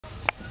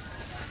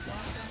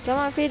Come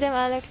on, feed them,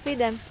 Alex. Feed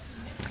them.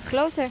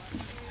 Closer.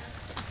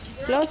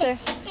 Closer.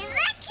 He's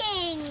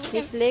licking.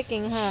 He's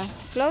licking, huh?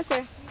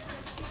 Closer.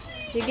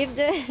 You give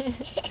the.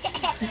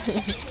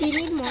 Do you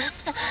need more?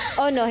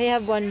 Oh no, he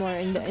have one more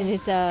in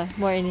his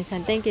more in his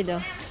hand. Thank you,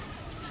 though.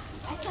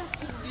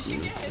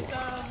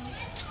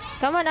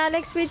 Come on,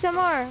 Alex, feed some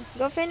more.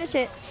 Go finish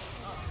it.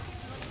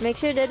 Make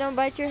sure they don't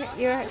bite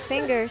your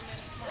fingers.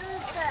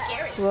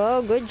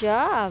 Whoa, good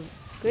job.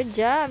 Good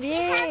job.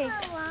 Yay.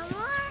 One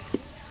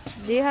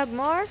more? Do you have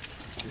more?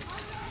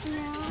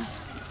 No.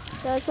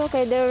 That's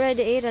okay. They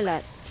already ate a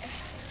lot.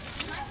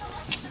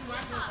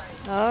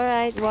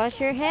 Alright, wash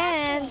your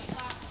hands.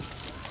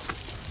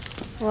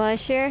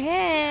 Wash your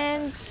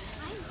hands.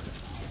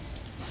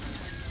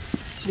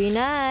 Be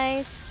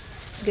nice.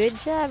 Good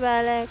job,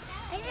 Alex.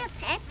 I just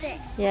pet it.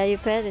 Yeah, you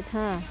pet it,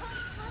 huh?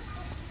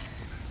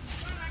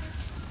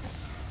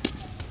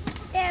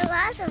 There are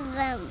lots of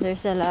them.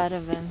 There's a lot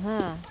of them,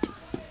 huh?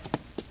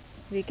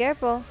 Be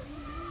careful.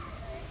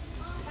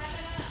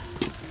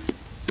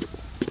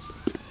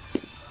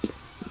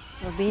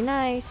 Well, be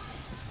nice.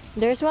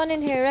 There's one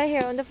in here, right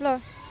here on the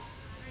floor.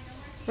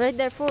 Right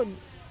there, food.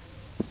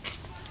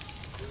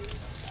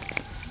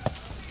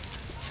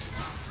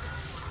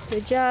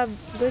 Good job.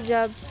 Good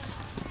job.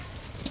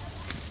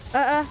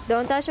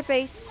 Don't touch your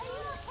face.